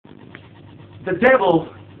The devil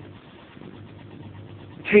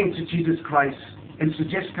came to Jesus Christ and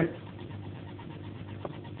suggested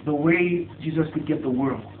the way Jesus could get the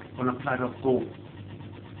world on a platter of gold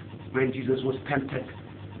when Jesus was tempted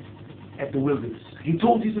at the wilderness. He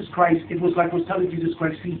told Jesus Christ, it was like was telling Jesus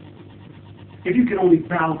Christ, see, if you can only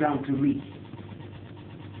bow down to me,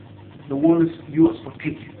 the world is yours for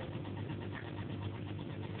taking.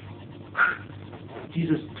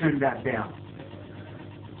 Jesus turned that down.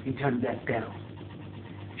 He turned that down.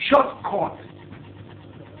 Shortcut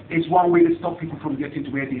is one way to stop people from getting to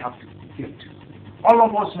where they have to get to. All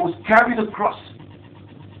of us must carry the cross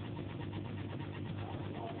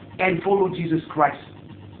and follow Jesus Christ.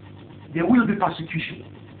 There will be persecution.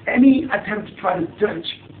 Any attempt to try to dodge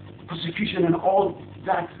persecution and all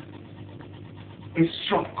that is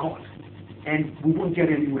shortcut, and we won't get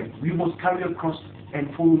anywhere. We must carry a cross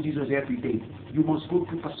and follow Jesus every day. You must go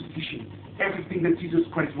through persecution. Everything that Jesus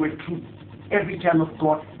Christ went through, every child of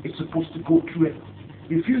God is supposed to go through it.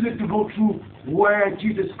 Refusing to go through where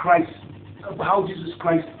Jesus Christ, how Jesus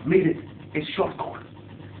Christ made it, is shortcut.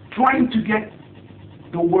 Trying to get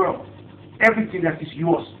the world, everything that is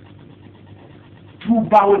yours, through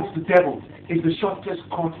bowing to the devil, is the shortest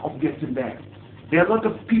cut of getting there. There are a lot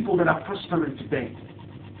of people that are prospering today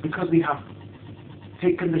because they have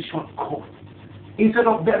taken the shortcut. Instead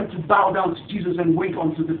of them to bow down to Jesus and wait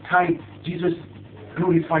until the time Jesus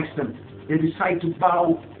glorifies them, they decide to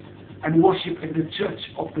bow and worship in the church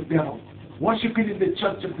of the devil. Worshipping in the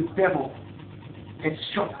church of the devil is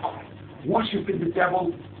shortcut. Worshipping the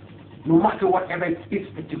devil, no matter whatever it is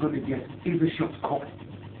that you're going to get, is a shortcut.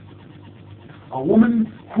 A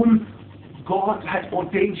woman whom God had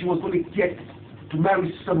ordained she was going to get to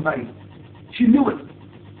marry somebody, she knew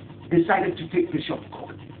it, decided to take the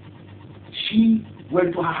shortcut. She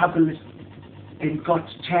went to her herbalist and got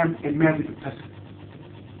charmed and married the person.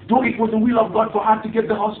 Though it was the will of God for her to get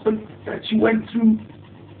the husband that she went through,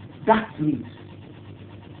 that means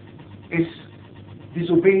is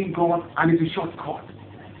disobeying God and is a shortcut.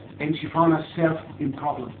 And she found herself in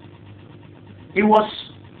problems. It was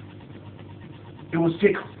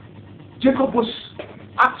Jacob. Jacob was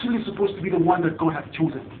actually supposed to be the one that God had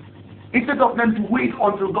chosen. Instead of them to wait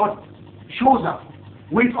until God shows up,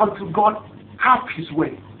 wait until God has his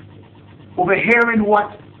way. Overhearing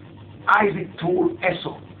what Isaac told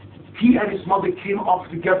Esau, he and his mother came up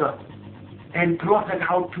together and plotted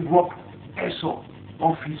how to rob Esau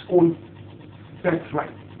of his own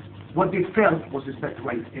birthright. What they felt was his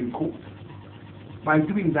birthright in court. By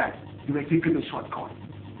doing that, they were taking a shortcut.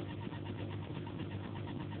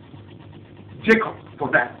 Jacob,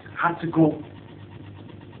 for that, had to go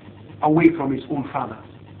away from his own father.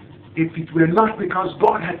 If it were not because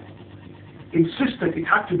God had insisted it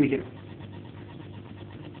had to be him,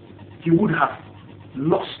 he would have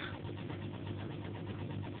lost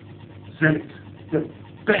Zenith, the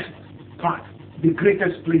best part, the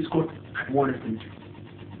greatest place God had wanted him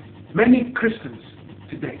to. Many Christians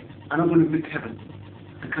today are not going to make heaven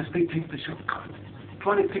because they take the shortcut.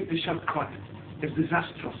 Trying to take the shortcut is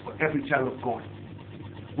disastrous for every child of God.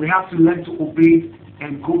 We have to learn to obey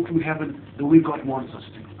and go to heaven the way God wants us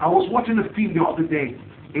to. I was watching a film the other day.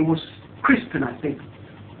 It was Christian, I think.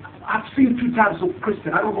 I've seen 2 types of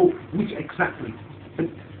Christian. I don't know which exactly. But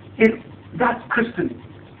that Christian,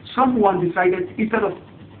 someone decided instead of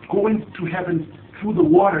going to heaven through the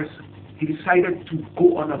waters, he decided to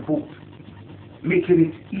go on a boat,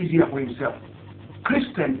 making it easier for himself.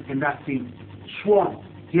 Christian in that thing swore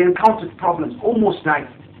he encountered problems, almost died,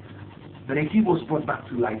 but then he was brought back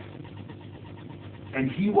to life. And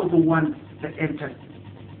he was the one that entered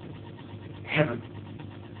heaven.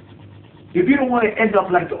 If you don't want to end up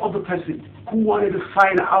like the other person who wanted to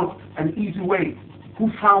find out an easy way, who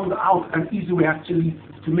found out an easy way actually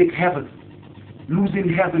to make heaven,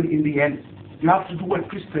 losing heaven in the end, you have to do what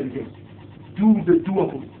Christian did. Do the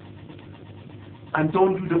doable and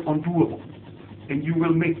don't do the undoable, and you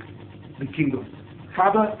will make the kingdom.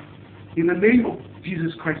 Father, in the name of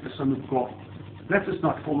Jesus Christ, the Son of God, let us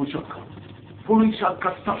not follow shortcuts. Following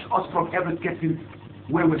shortcuts stops us from ever getting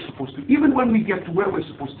where we're supposed to. Even when we get to where we're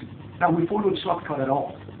supposed to, that we follow a shortcut at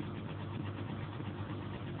all,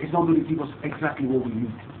 it's not going to give us exactly what we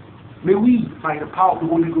need. May we, by the power of the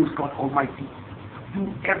Holy Ghost, God Almighty,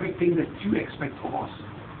 do everything that you expect of us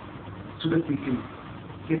so that we can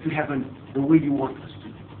get to heaven the way you want us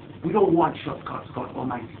to. We don't want shortcuts, God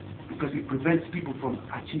Almighty, because it prevents people from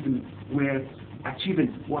achieving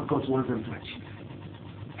what God wants them to achieve.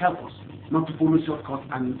 Help us not to follow shortcuts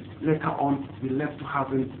and later on be left to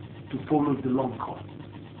having to follow the long cut.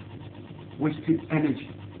 Wasted energy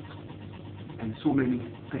and so many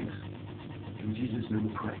things. In Jesus' name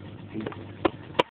we pray.